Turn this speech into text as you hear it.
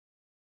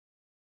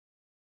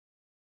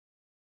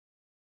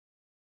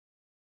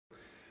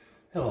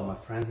Hello my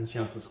friends and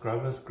channel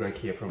subscribers, Greg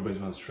here from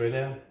Brisbane,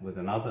 Australia with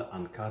another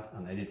uncut,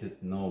 unedited,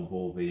 no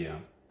bull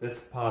video. That's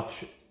part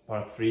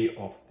 3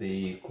 of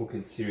the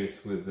cooking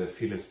series with the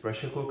Philips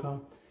pressure cooker.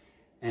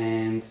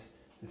 And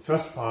the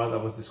first part I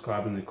was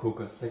describing the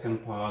cooker,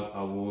 second part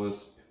I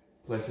was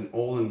placing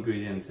all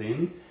ingredients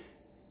in.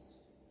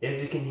 As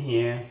you can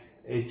hear,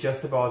 it's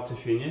just about to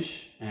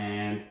finish,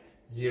 and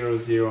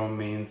 00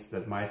 means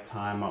that my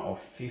timer of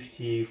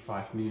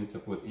 55 minutes I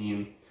put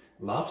in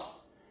lapsed.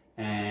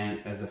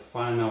 And as a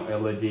final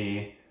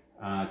LED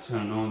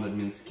turn on, that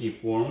means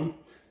keep warm.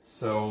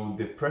 So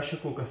the pressure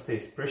cooker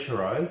stays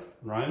pressurized,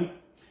 right?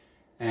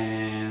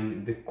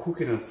 And the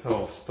cooking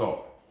itself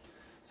stops.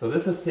 So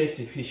that's a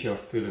safety feature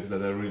of Philips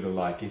that I really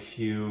like. If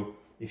you're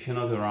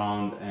not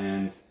around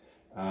and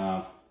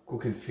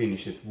cooking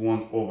finish, it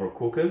won't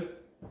overcook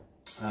it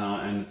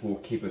and it will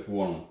keep it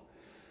warm.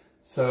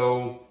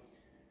 So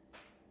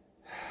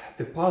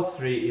the part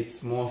 3,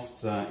 it's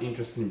most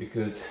interesting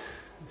because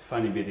the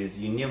funny bit is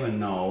you never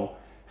know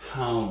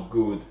how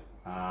good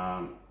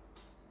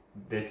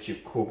that you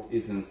cooked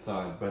is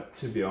inside. But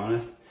to be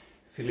honest,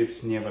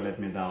 Philips never let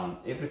me down.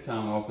 Every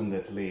time I open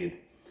that lid,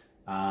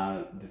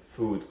 the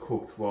food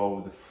cooked well,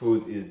 the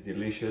food is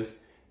delicious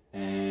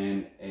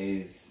and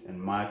is,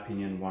 in my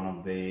opinion, one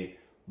of the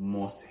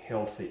most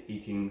healthy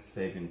eating,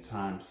 saving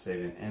time,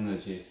 saving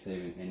energy,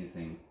 saving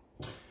anything.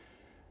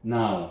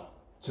 Now,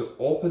 to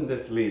open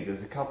that lid,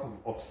 there's a couple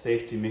of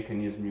safety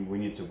mechanisms we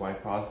need to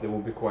bypass. They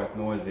will be quite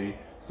noisy.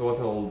 So what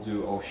I'll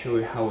do, I'll show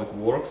you how it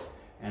works,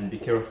 and be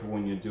careful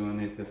when you're doing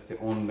this. That's the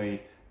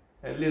only,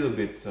 a little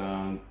bit,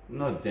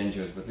 not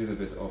dangerous, but a little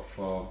bit of,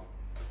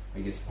 I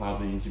guess, part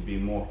that you need to be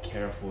more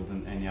careful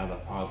than any other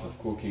parts of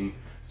cooking.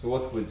 So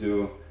what we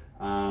do,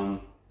 I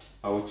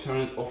will turn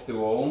it off the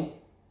wall.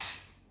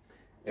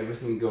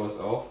 Everything goes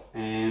off,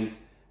 and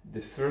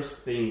the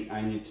first thing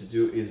I need to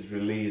do is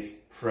release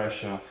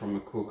pressure from a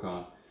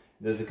cooker.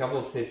 There's a couple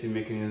of safety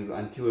mechanisms.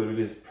 Until I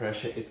release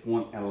pressure, it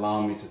won't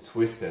allow me to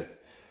twist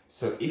it.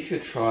 So if you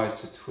try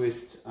to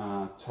twist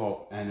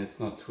top and it's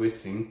not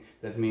twisting,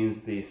 that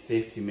means the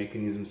safety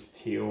mechanism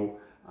still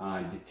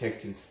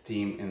detecting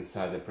steam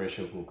inside the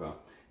pressure cooker.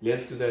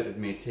 Let's do that. It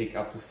may take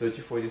up to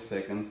 30-40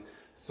 seconds.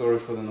 Sorry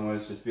for the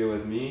noise, just bear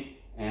with me,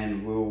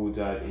 and we'll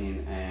dive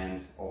in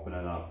and open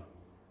it up.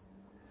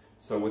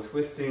 So we're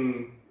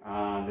twisting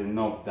the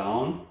knob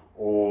down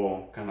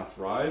or kind of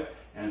right,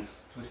 and it's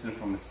twisting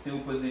from a seal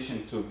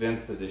position to a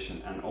vent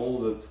position, and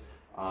all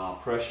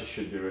that pressure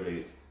should be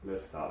released.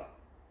 Let's start.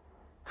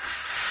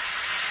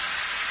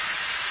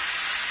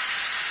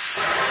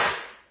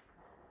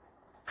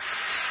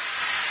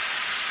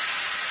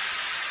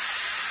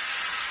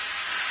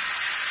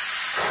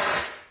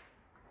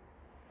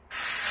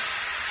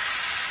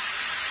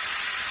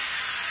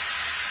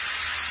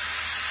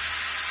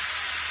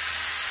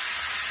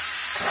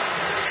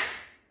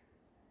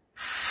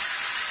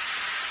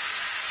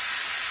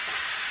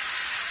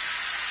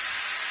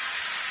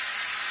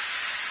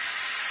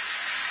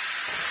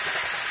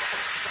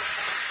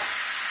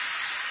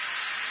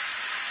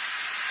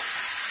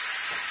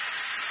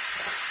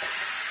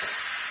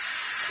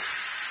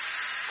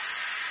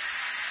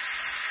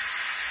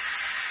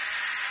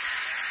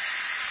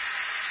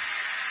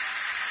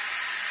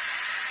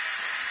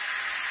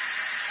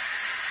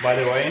 By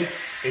the way,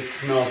 it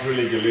smells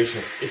really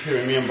delicious. If you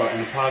remember,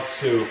 in part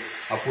 2,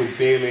 I put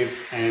bay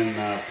leaves and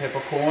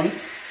peppercorns.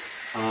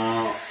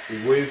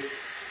 With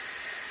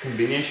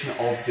combination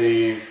of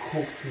the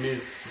cooked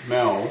meat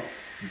smell,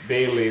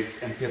 bay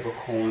leaves and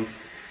peppercorns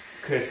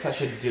create such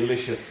a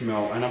delicious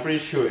smell, and I'm pretty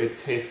sure it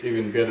tastes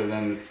even better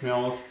than it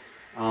smells.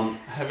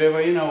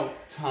 However, you know,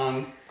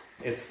 tongue,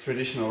 it's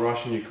traditional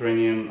Russian,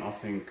 Ukrainian, I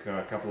think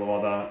a couple of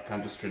other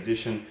countries'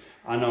 tradition.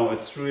 I know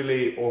it's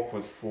really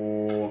awkward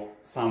for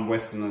some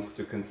Westerners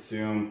to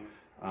consume,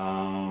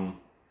 I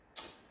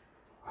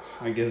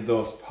guess,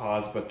 those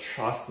parts, but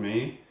trust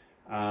me,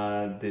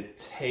 the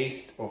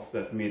taste of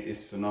that meat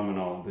is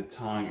phenomenal. The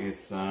tongue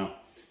is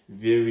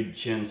very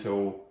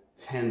gentle,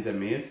 tender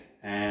meat,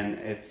 and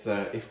it's,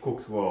 if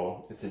cooked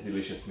well, it's a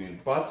delicious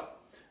meat. But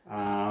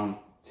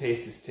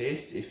taste is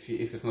taste. If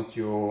it's not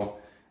your,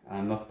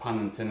 not pun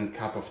intended,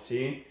 cup of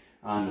tea,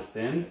 I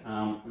understand.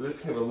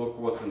 Let's have a look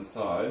what's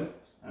inside.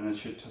 And it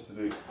should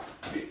totally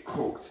be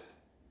cooked.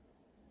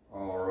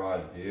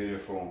 Alright,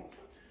 beautiful.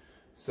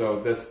 So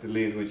that's the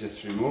lid we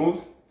just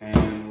removed,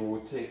 and we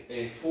will take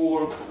a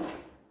fork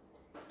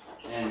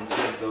and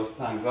get those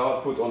tongues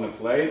out, put on a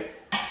plate.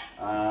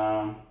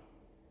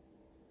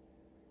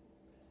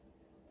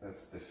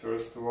 That's the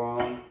first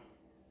one,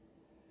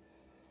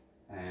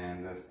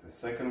 and that's the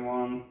second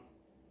one.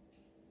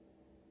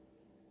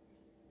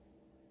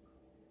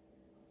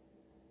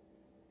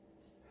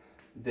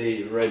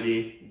 They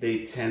ready,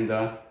 they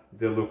tender,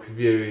 they look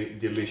very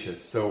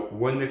delicious. So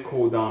when they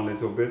cool down a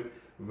little bit,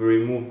 we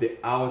remove the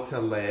outer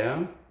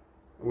layer,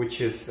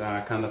 which is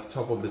kind of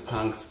top of the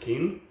tongue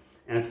skin,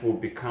 and it will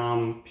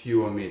become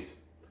pure meat.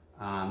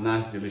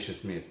 Nice,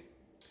 delicious meat.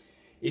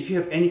 If you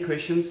have any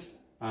questions,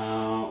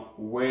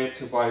 where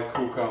to buy a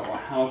cooker or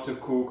how to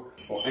cook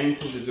or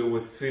anything to do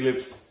with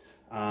Philips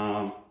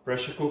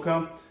pressure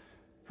cooker,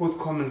 put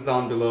comments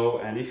down below.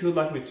 And if you'd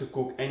like me to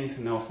cook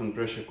anything else in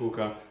pressure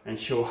cooker and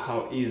show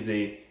how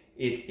easy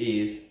it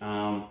is,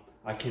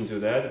 I can do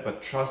that.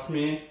 But trust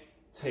me,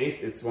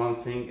 taste, it's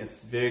one thing,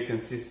 it's very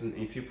consistent.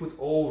 If you put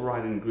all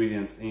right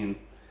ingredients in,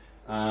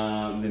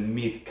 the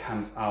meat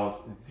comes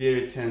out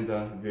very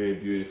tender, very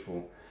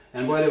beautiful.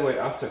 And by the way,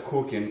 after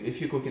cooking,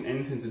 if you're cooking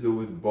anything to do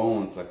with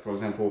bones, like for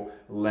example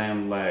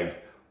lamb leg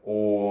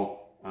or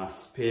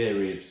spare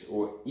ribs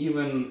or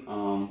even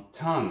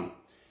tongue,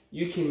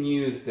 you can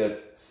use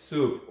that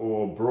soup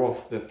or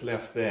broth that's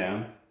left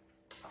there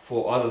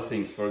for other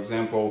things. For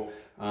example,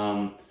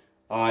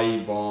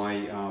 I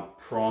buy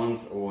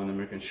prawns or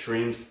American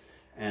shrimps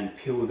and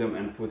peel them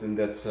and put in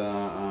that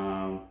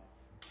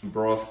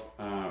broth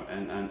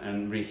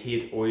and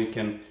reheat, or you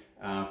can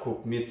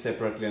cook meat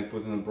separately and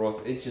put in the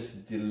broth. It's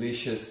just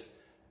delicious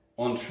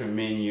entree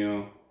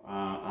menu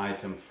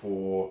item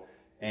for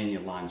any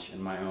lunch,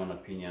 in my own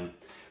opinion.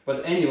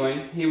 But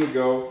anyway, here we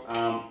go.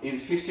 In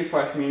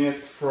 55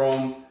 minutes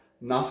from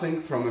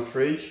nothing, from a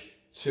fridge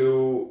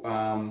to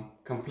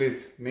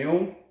complete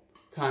meal,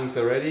 tongues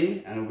are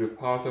ready and will be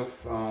part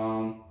of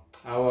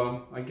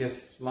our, I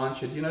guess,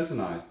 lunch or dinner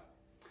tonight.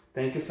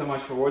 Thank you so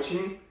much for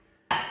watching.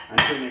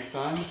 Until next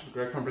time,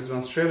 Greg from Brisbane,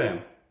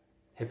 Australia.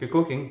 Happy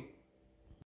cooking!